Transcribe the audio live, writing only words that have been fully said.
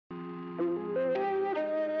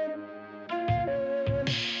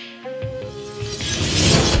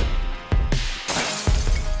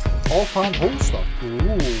offhand holster. Ooh,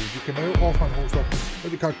 you can now offhand holster.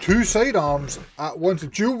 But you can have 2 sidearms at once,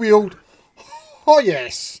 dual wield. Oh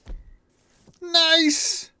yes!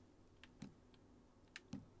 Nice!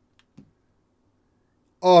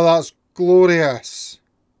 Oh, that's glorious.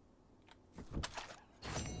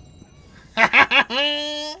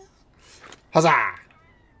 Huzzah!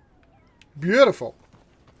 Beautiful.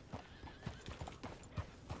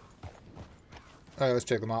 Alright, let's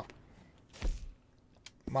check the map.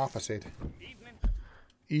 Map, I said.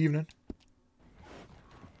 Evening.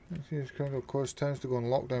 It's kind of cause towns to go on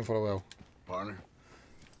lockdown for a while. Partner.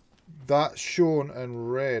 That's shown in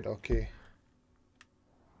red. Okay.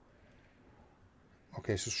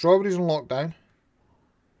 Okay, so Strawberry's on lockdown.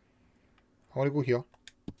 I want to go here.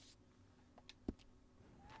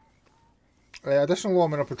 Additional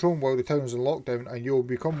lawmen are patrolling while the town is in lockdown, and you'll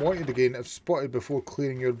become wanted again if spotted before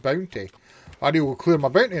clearing your bounty. I need to clear my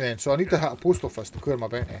bounty then, so I need to hit a post office to clear my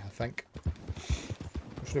bounty, I think.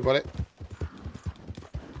 What's about it?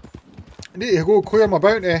 I need to go clear my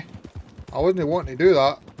bounty. I wasn't wanting to do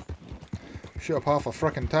that. Shoot up half a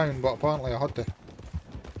frickin' town, but apparently I had to.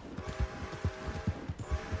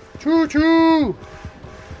 Choo choo!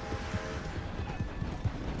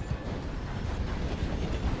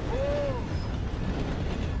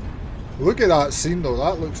 Look at that scene though,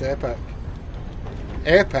 that looks epic.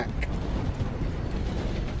 Epic.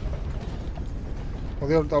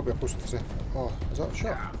 Well, that'll be a post to say. Oh, is that a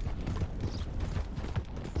shot?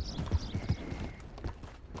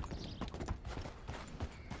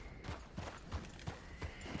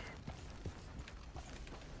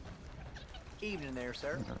 Evening there,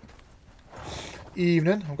 sir.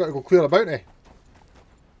 Evening. I've got to go clear a bounty.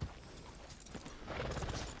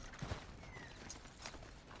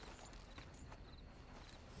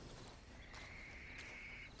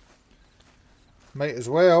 Might as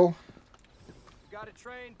well. Got a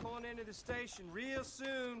train pulling into the station real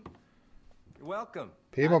soon. You're welcome.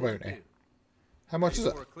 Pay my bounty. How much is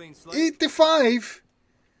it? 85.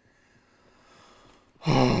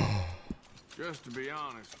 Just to be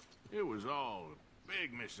honest, it was all a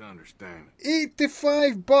big misunderstanding.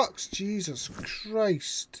 85 bucks. Jesus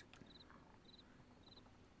Christ.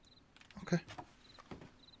 Okay.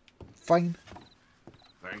 Fine.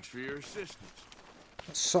 Thanks for your assistance.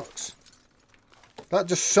 That sucks. That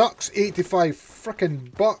just sucks. 85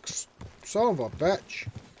 frickin' bucks. Son of a bitch.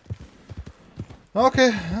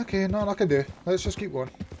 Okay, okay, nothing I can do. Let's just keep going.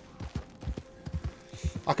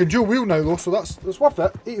 I can dual wield now though, so that's worth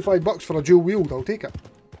it. 85 bucks for a dual wield, I'll take it.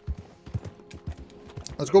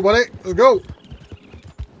 Let's go, buddy. Let's go.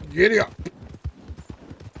 Giddy up.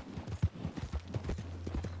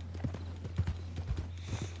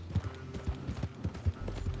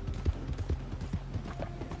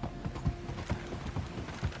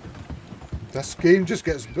 This game just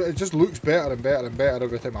gets, it just looks better and better and better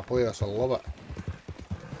every time I play this. I love it.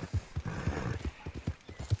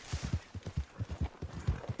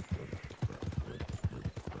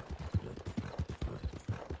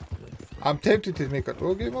 I'm tempted to make a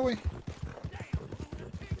dog game away.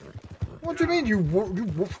 What do you mean? You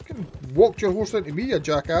fucking walked your horse into me, you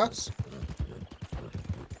jackass.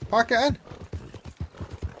 Pack it in.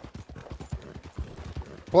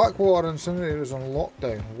 Blackwater Incinerator is on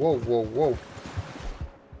lockdown. Whoa, whoa, whoa.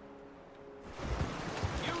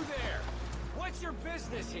 You there? What's your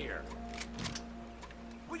business here?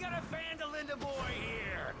 We got a Vandalinda boy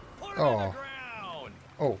here. Put him on the ground.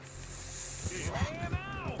 Oh. Lay him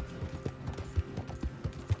out.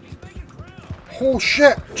 He's making ground. Oh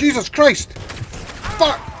shit! Jesus Christ!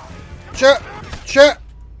 Fuck! Shit! Shit!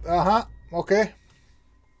 Uh-huh. Okay.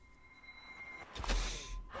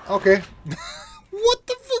 Okay. What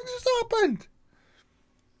the fuck just happened?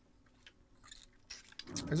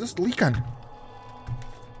 Is this leaking?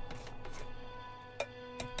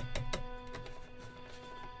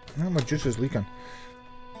 No, my juice is leaking.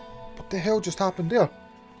 What the hell just happened there?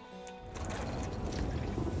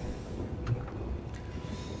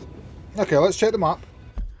 Okay, let's check the map.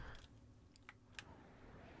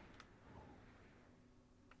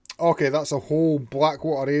 Okay, that's a whole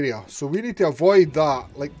Blackwater area. So we need to avoid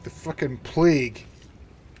that like the frickin' plague.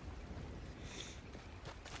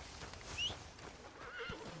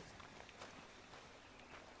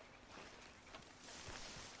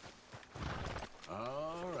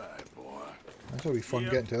 Alright, boy. That'll be fun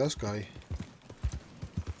getting to this guy.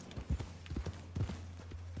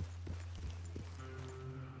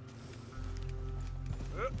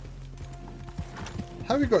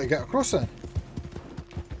 How have we got to get across then?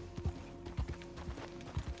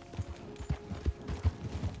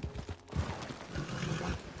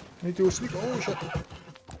 Need to go sneak. Oh shit.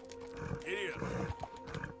 Giddy up.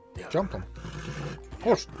 Yeah. jump him.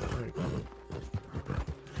 Horse. There you go.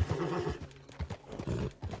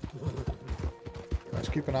 Let's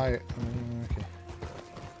keep an eye. Okay.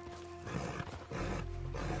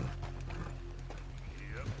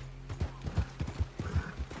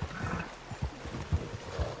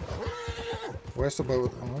 West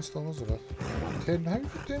about West Elizabeth. 10 how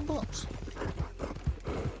for $10?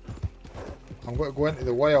 I'm going to go into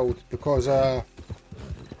the wild because I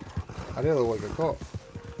really want to get caught.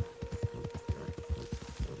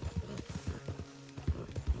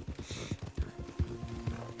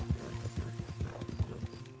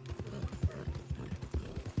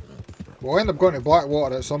 We'll end up going to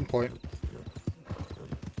Blackwater at some point.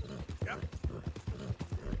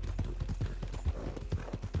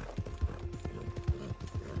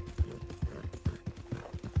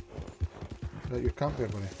 Is that your camp there,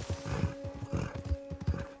 buddy?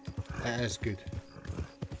 It is good.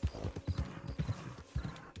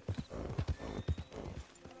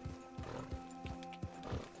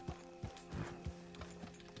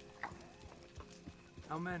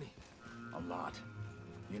 How many? A lot.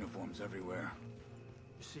 Uniforms everywhere.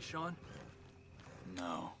 You see Sean?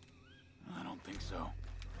 No, I don't think so.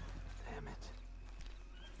 Damn it.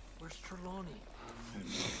 Where's Trelawney?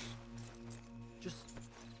 Just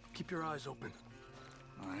keep your eyes open.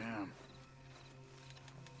 I am.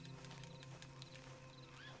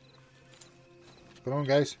 What's going on,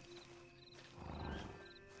 guys?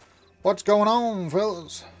 What's going on,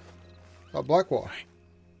 fellas? Got Blackwater.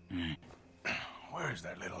 Where's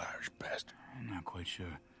that little Irish bastard? I'm not quite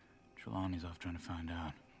sure. Trelawney's off trying to find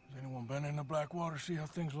out. Has anyone been in the Blackwater, see how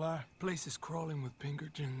things lie? Place is crawling with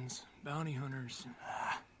Pinkertons, bounty hunters,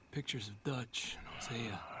 pictures of Dutch and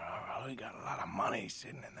Hosea. Well, we got a lot of money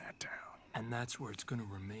sitting in that town. And that's where it's gonna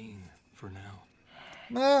remain for now.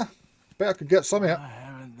 Nah, bet I could get some of it. Why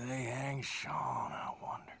haven't they hanged Sean, I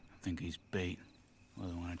wonder? I think he's bait. Well,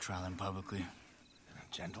 they want to trial him publicly.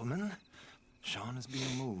 Gentlemen, Sean is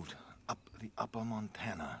being moved up the upper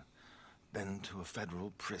Montana, then to a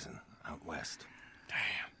federal prison out west.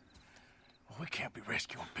 Damn. Well, we can't be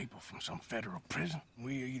rescuing people from some federal prison.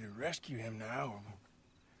 We either rescue him now or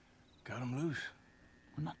cut him loose.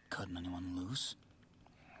 We're not cutting anyone loose.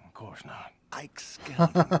 Of course not. Ike's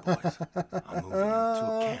skeleton, boys. I'm moving him to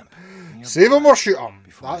a camp. Save him or shoot him?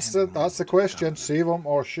 Before I That's hand him the over to question. government. Save him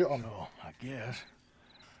or shoot him? Oh, I guess.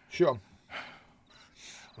 Shoot him.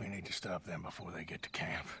 We need to stop them before they get to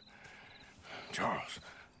camp. Charles,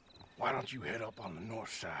 why don't you head up on the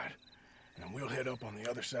north side? And we'll head up on the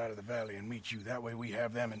other side of the valley and meet you. That way we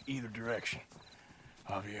have them in either direction.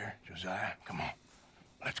 Javier, Josiah, come on.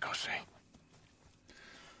 Let's go see.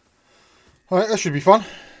 Alright, this should be fun.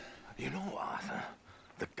 You know, Arthur,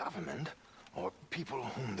 the government, or people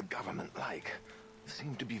whom the government like,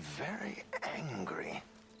 seem to be very angry.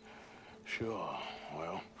 Sure,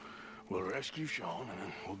 well, we'll rescue Sean and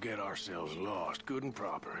then we'll get ourselves lost, good and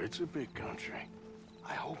proper. It's a big country.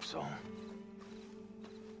 I hope so.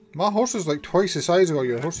 My horse is like twice the size of all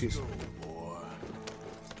your horses. Oh,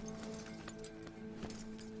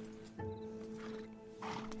 boy.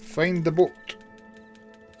 Find the boat.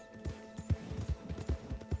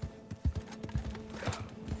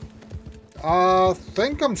 I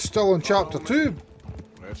think I'm still on chapter 2.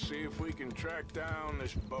 Let's see if we can track down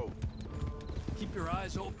this boat. Keep your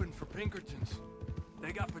eyes open for Pinkertons.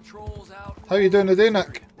 They got patrols out. How you doing today,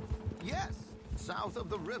 Nick? Yes, south of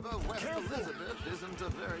the river, West Elizabeth isn't a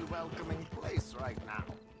very welcoming place right now.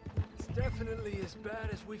 It's definitely as bad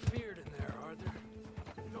as we feared in there, Arthur.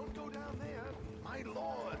 Don't go down there. My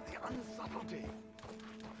lord, the unsubtlety.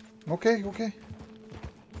 Okay, okay.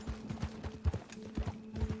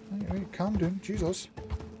 Right, calm down, Jesus.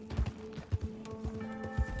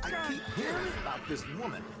 I keep hearing about this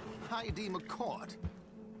woman, Heidi McCourt.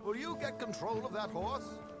 Will you get control of that horse?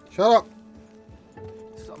 Shut up.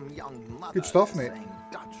 Some young mother Good stuff, is mate. saying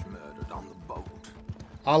Dutch murdered on the boat.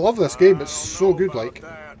 I love this game. It's so good, like.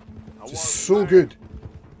 Just so good.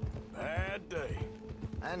 Bad day.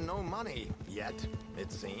 And no money yet, it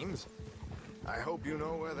seems. I hope you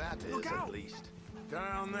know where that is, at least.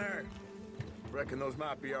 Down there. Reckon those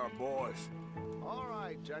might be our boys. All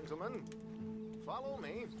right, gentlemen. Follow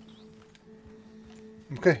me.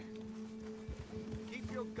 Okay.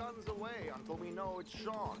 Keep your guns away until we know it's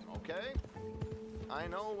Sean, okay? I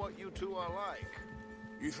know what you two are like.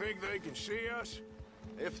 You think they can see us?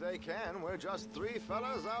 If they can, we're just three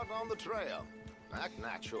fellas out on the trail. Act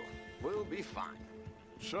natural. We'll be fine.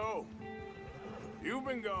 So, you've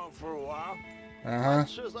been gone for a while.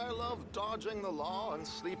 Much as I love dodging the law and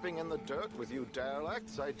sleeping in the dirt with you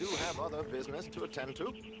derelicts, I do have other business to attend to.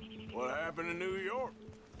 What happened in New York?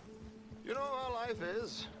 You know how life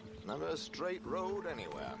is. Never a straight road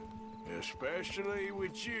anywhere. Especially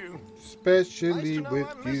with you. Especially Nice to know with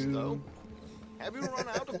I'm missed, you. though. Have you run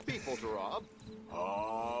out of people to rob?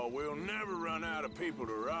 Oh, we'll never run out of people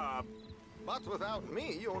to rob. But without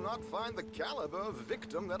me, you'll not find the caliber of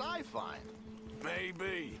victim that I find.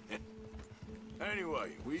 Maybe.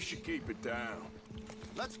 Anyway, we should keep it down.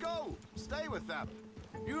 Let's go. Stay with them.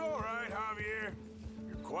 You all right, Javier?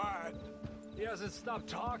 You're quiet. He hasn't stopped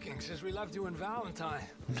talking since we left you in Valentine.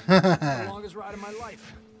 The longest ride of my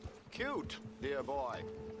life. Cute, dear boy.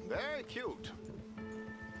 Very cute.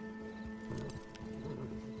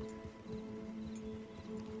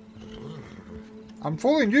 I'm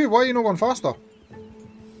following you. Why are you not going faster?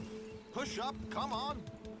 Push up, come on.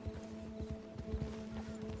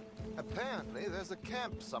 Apparently, there's a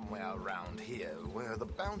camp somewhere around here where the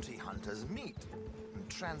bounty hunters meet and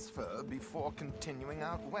transfer before continuing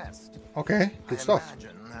out west. Okay, good stuff. I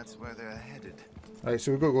imagine that's where they're headed. Right,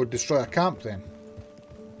 so we've got to go destroy a camp then.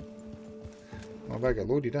 Well, I better get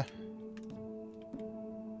loaded, eh?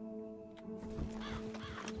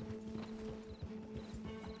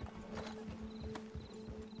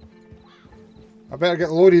 I better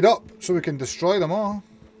get loaded up so we can destroy them all.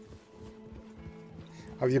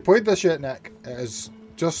 Have you played this yet, Nick? It is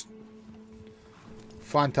just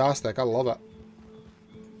fantastic. I love it.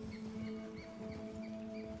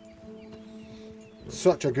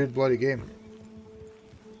 Such a good bloody game.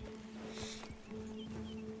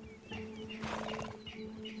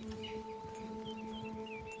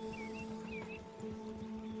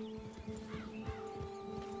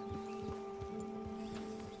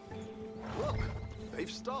 Look,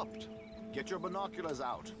 they've stopped. Get your binoculars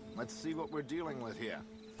out. Let's see what we're dealing with here.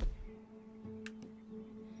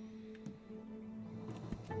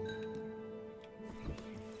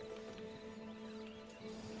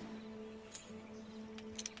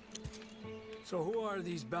 So who are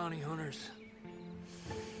these bounty hunters?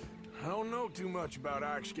 I don't know too much about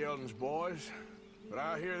Ahlström's boys, but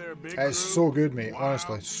I hear they're a big It's crew. so good, mate. Wild,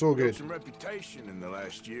 Honestly, so built good. some reputation in the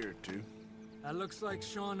last year or two. That looks like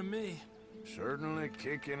Sean to me. Certainly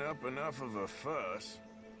kicking up enough of a fuss.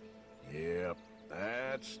 Yep,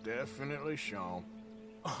 that's definitely Sean.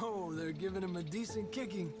 Oh, they're giving him a decent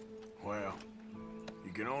kicking. Well,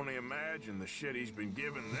 you can only imagine the shit he's been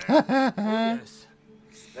given there. Oh, yes.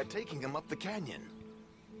 They're taking him up the canyon.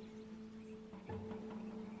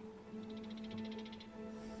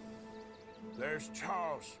 There's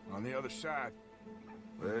Charles on the other side.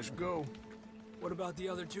 Let's go. What about the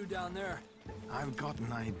other two down there? I've got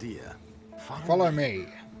an idea. Follow me.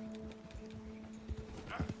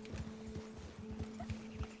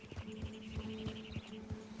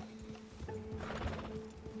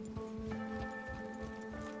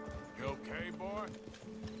 You okay, boy?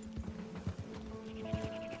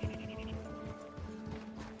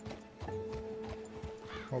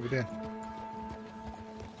 What are we doing?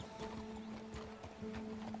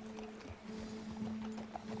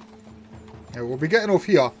 Yeah, we'll be getting off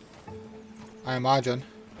here, I imagine.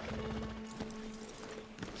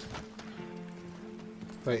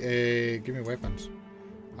 Right, give me weapons.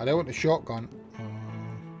 I don't want the shotgun.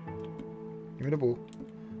 Give me the bow,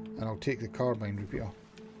 and I'll take the carbine repeater.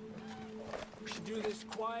 We should do this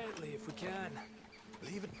quietly if we can.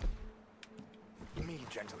 Leave it to me,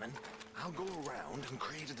 gentlemen. I'll go around and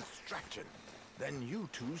create a distraction. Then you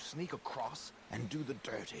two sneak across and do the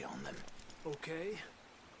dirty on them. Okay.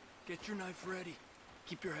 Get your knife ready.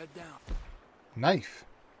 Keep your head down. Knife.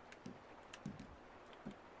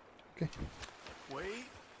 Okay. Wait.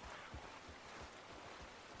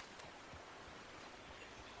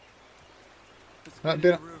 Let's That get did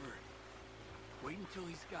in it. the river. Wait until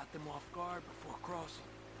he's got them off guard before crossing.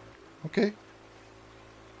 Okay.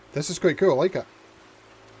 This is quite cool. I like it.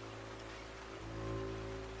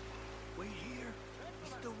 Wait here.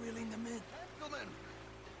 He's still reeling them in. Gentlemen,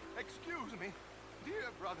 excuse me.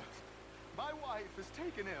 Dear brothers, my wife is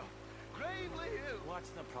taken ill. Gravely ill. What's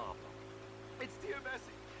the problem? It's dear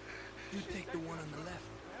Bessie. You take the one on the left.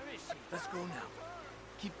 Let's go now.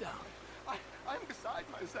 Keep down. I'm beside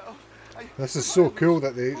myself. This is so cool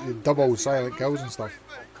that they double silent kills and stuff.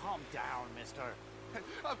 Calm down, mister.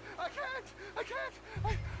 I can't.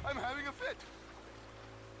 I'm having a fit.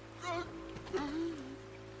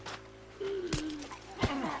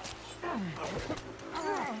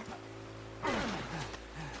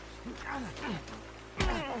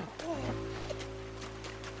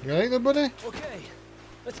 You like that, buddy? Okay.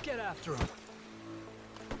 Let's get after him.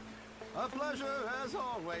 A pleasure as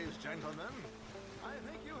always, gentlemen. I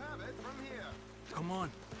think you have it from here. Come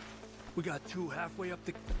on. We got two halfway up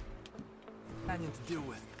the canyon to deal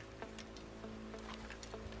with.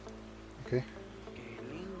 Okay. Qué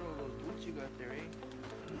lindo you got there, eh?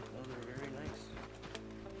 Oh, they're very nice.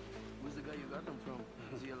 Who's the guy you got them from?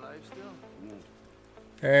 Is he alive still?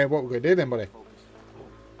 What we gonna do then, buddy? Focus.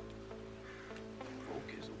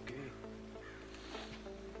 Focus, okay.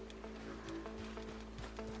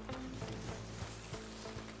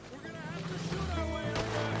 We're gonna have to shoot our way up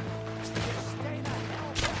there. Just stay the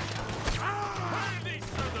hell back. Where did these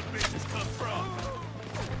sons of bitches come from?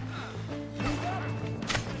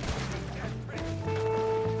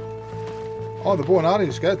 Oh, the bow and arrow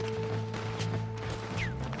is good.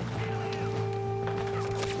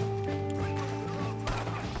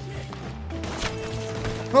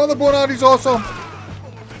 Oh, the bow and arrow is awesome.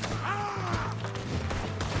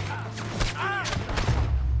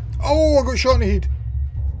 Oh, I got shot in the head.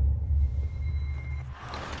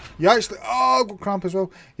 You actually... Oh, I got cramp as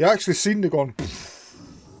well. You actually seen the gun.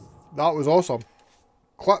 That was awesome.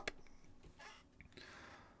 Clip.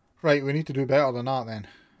 Right, we need to do better than that then.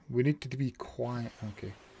 We need to be quiet.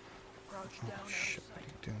 Okay. Oh, shit. I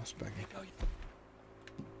need to do this baggy.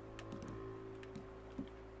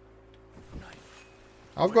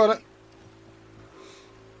 I've got it.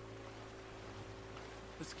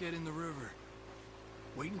 Let's get in the river.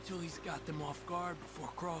 Wait until he's got them off guard before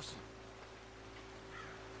crossing.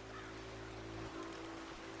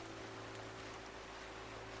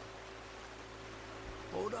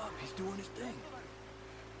 Hold up, he's doing his thing.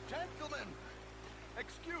 Gentlemen,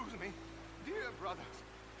 excuse me, dear brothers.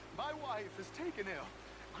 My wife is taken ill,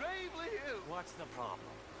 gravely ill. What's the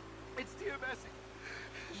problem? It's dear Bessie.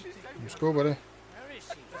 She's taken Let's go, buddy. Where is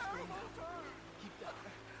she?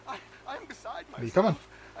 I'm beside myself. Are you coming?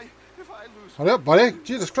 If I lose, Hurry up, buddy.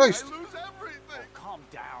 Jesus Christ. I lose everything. Calm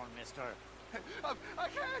down, mister. I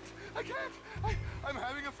can't. I'm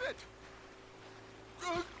having a fit.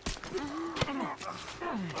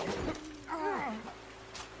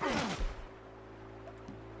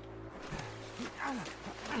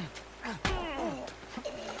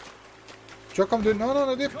 Chuck him, dude.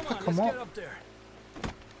 No, dude. Come on, Come let's on. get up there.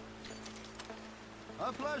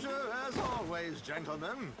 A pleasure as always,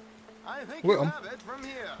 gentlemen. I think Loot you 'em. have it from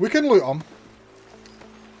here. We can loot him.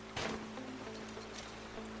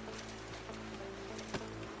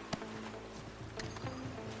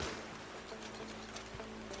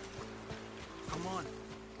 Come on.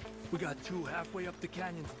 We got two halfway up the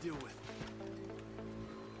canyon to deal with.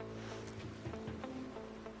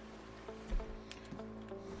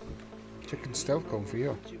 Chicken stealth going for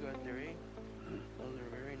you. What you got there, eh? Oh, they're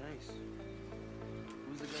very nice.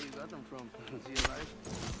 Who's the guy you got them from? Is he alive?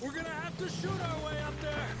 We're gonna have to shoot our way up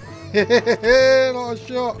there. Not a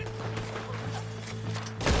shot. Get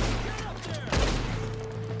up there.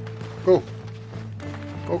 Go.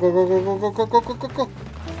 Go.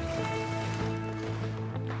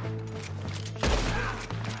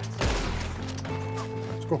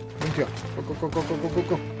 Let's go. Into here.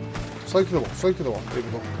 Go. Slide to the wall. There we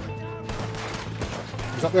go.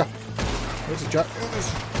 He's up there. There's a jack. This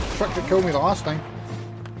trick that killed me the last time.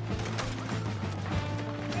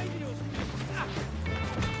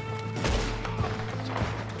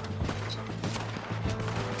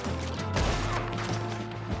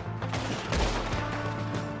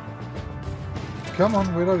 Come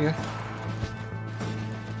on, where are you?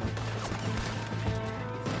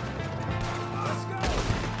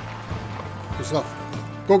 Good stuff.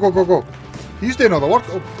 Go. He's doing all the work.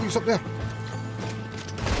 Oh, he's up there.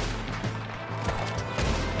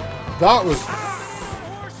 That was...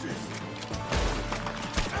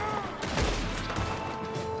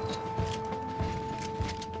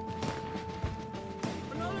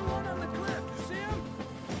 Another one on the cliff. You see him?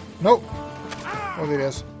 Nope. Oh, there he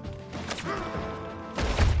is.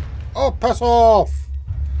 Oh, piss off!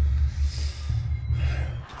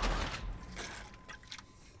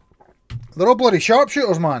 They're all bloody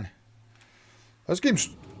sharpshooters, man. This game's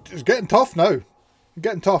is getting tough now.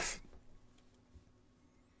 Getting tough.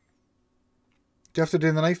 Do you have to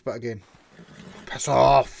do the knife bit again? Piss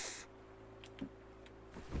off!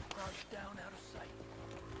 Crouch down out of sight.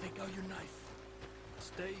 Take out your knife.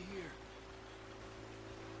 Stay here.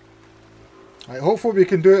 Right, hopefully we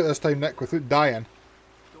can do it this time, Nick, without dying.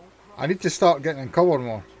 I need to start getting in cover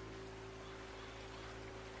more.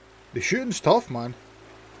 The shooting's tough, man.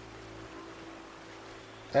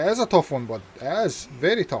 It is a tough one, bud. It is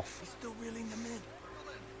very tough. He's still reeling them in.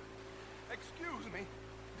 Excuse me,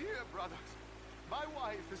 dear brothers. My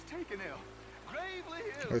wife is taken ill, gravely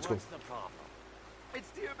ill. Let's go. What's the problem? It's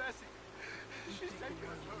dear Bessie. She's taken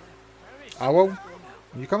ill. I will.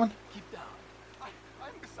 You coming? Keep down.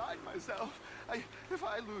 I'm beside myself. If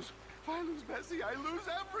I lose Bessie, I lose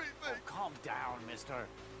everything. Calm down, mister.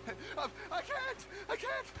 I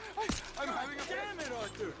can't. I'm having a... Damn it,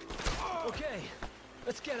 Arthur! Okay,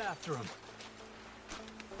 let's get after him.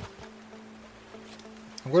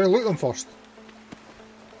 I'm going to loot them first.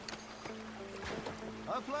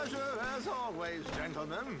 A pleasure as always,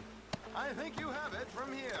 gentlemen. I think you have it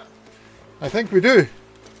from here. I think we do.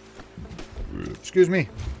 Excuse me.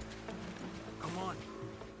 Come on.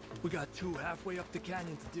 We got two halfway up the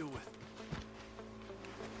canyon to deal with.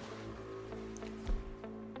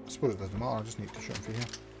 I suppose it doesn't matter, I just need to shoot him from here.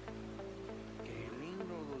 Qué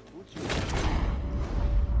lindo los buchos.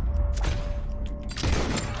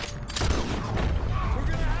 We're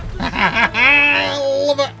gonna have to I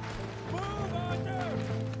love it! move, Arthur!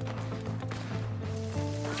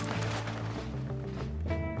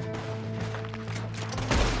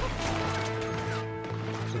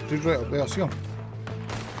 There's a dude right up there, see him?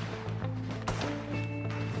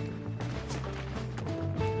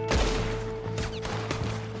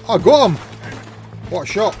 I got him! What a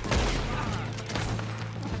shot!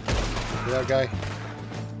 That guy.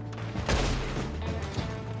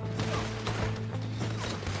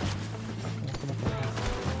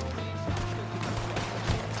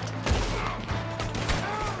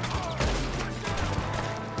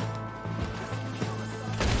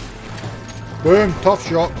 Boom, tough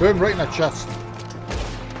shot, boom, right in the chest.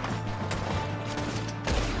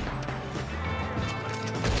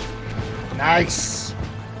 Nice!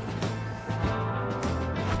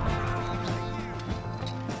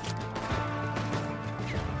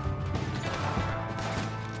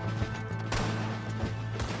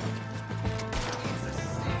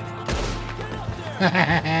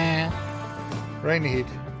 Right in the heat.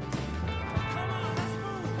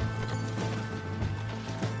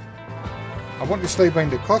 I want to stay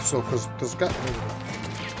behind the cliffs though, because there's got to be.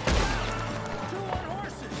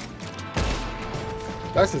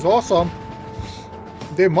 This is awesome.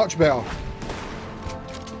 They're much better.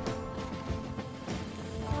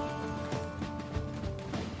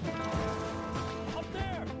 Up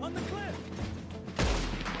there, on the cliff.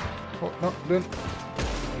 Oh, no, don't.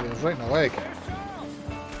 Oh, he was right in the leg. There's Charles.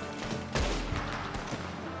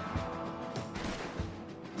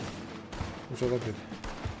 Who's the other dude?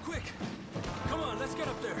 Quick, come on, let's get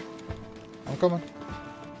up there. I'm coming.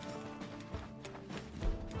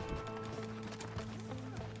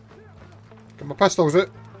 Get my pistols out.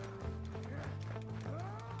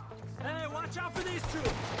 Hey, watch out for these two.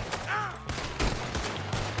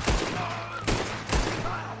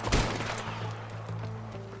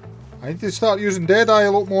 I need to start using Deadeye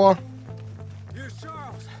a lot more. Here's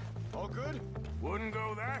Charles. All good? Wouldn't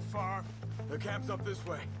go that far. The camp's up this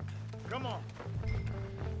way. Come on.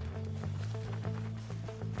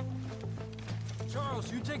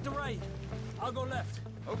 Charles, you take the right. I'll go left.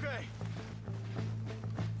 Okay.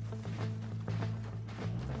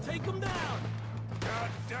 Take him down.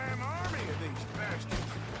 Goddamn army of these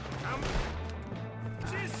bastards.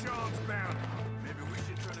 This Sean's bound. Maybe we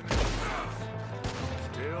should turn him into us.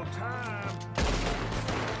 Still time.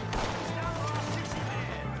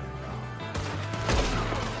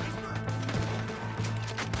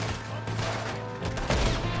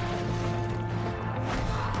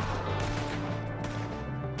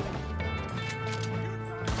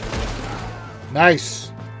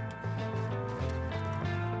 Nice.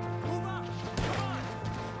 Move up. Come on.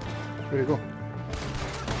 Where'd he go?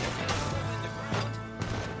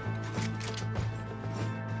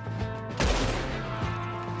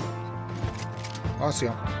 Oh, I see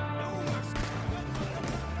him.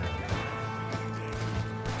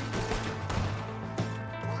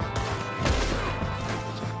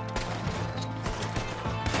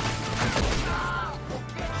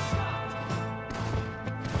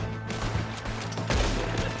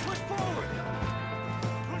 Push forward.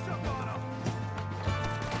 Push up on him.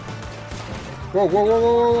 Whoa, whoa, whoa,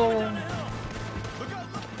 whoa, whoa, Down whoa. the hill. Look out,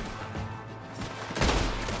 look.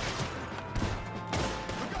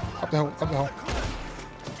 Up the hill, up the hill.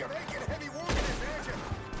 You're making heavy work in this engine.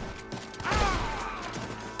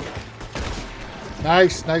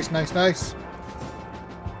 Nice, nice, nice, nice.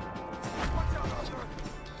 Watch out, Arthur.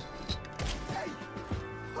 Hey,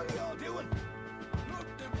 what are y'all doing? Look,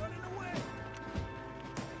 they're running away.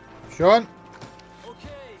 Sean.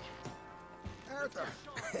 Okay. Arthur.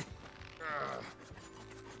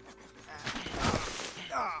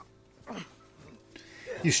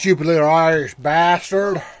 You stupid little Irish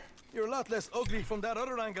bastard. You're a lot less ugly from that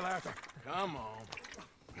other angle, Arthur. Come on.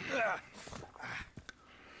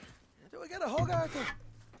 Do we get a hug, Arthur?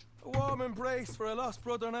 A warm embrace for a lost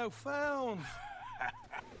brother now found.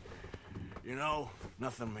 You know,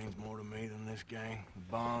 nothing means more to me than this gang, the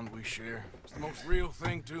bond we share. It's the most real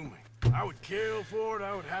thing to me. I would kill for it,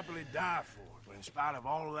 I would happily die for it. But in spite of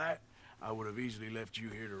all of that, I would have easily left you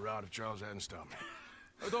here to rot if Charles hadn't stopped me.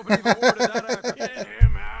 I don't believe a word of that, Arthur. Get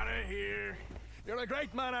him out of here. You're a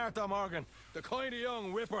great man, Arthur Morgan. The kind of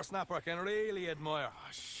young whippersnapper I can really admire. Oh,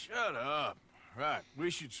 shut up. Right, we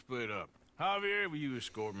should split up. Javier, will you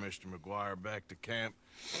escort Mr. McGuire back to camp?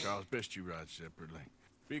 Charles, best you ride separately.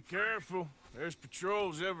 Be careful. There's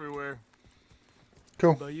patrols everywhere.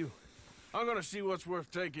 Cool. What about you? I'm gonna see what's worth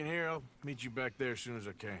taking here. I'll meet you back there as soon as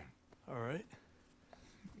I can. All right.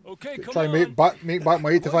 Okay, come Try on. and make back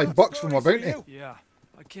my 85 bucks from my bounty. Yeah,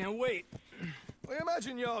 I can't wait. I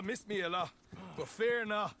imagine y'all missed me a lot, but fear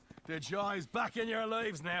not. The joy's back in your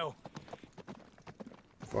lives now.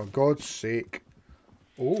 For God's sake.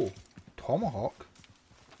 Oh, tomahawk.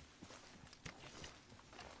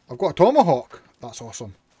 I've got a tomahawk. That's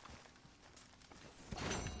awesome.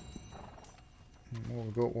 What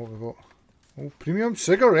have we got? What have we got? Oh, premium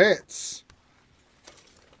cigarettes.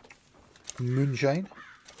 Moonshine.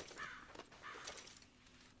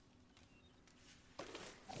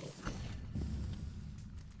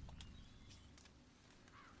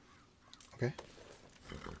 Okay.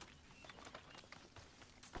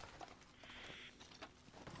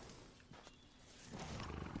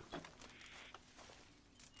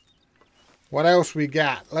 What else we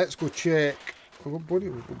got? Let's go check. We've got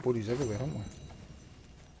bodies everywhere, haven't we?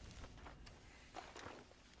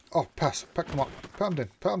 Oh, piss. Pick them up. Put them down.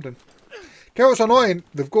 Put them down. Okay, what's annoying?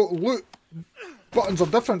 They've got loot. Buttons are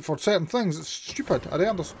different for certain things. It's stupid. I don't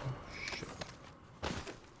understand. Shit.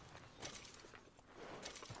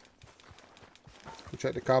 Go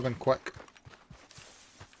check the cabin quick.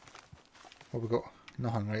 What have we got?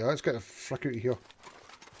 Nothing, right. Let's get the frick out of here.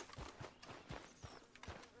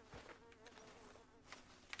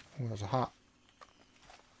 Oh, there's a hat.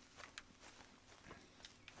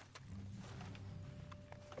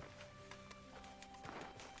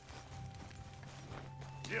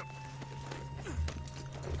 Yep.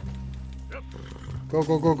 Go,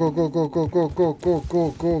 go, go, go, go, go, go, go, go, go,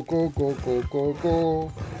 go, go, go, go, go, go,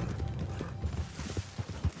 go.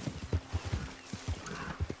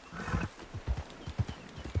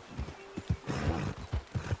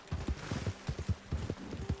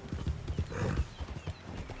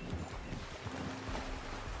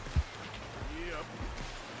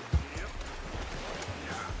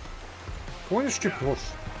 Go on, you stupid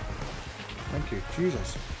horse. Thank you.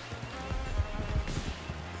 Jesus.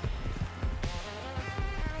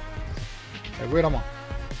 Hey, where am I?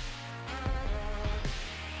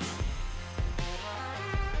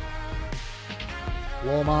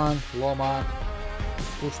 Lawman,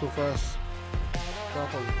 Post Office. We've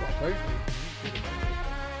got a bounty.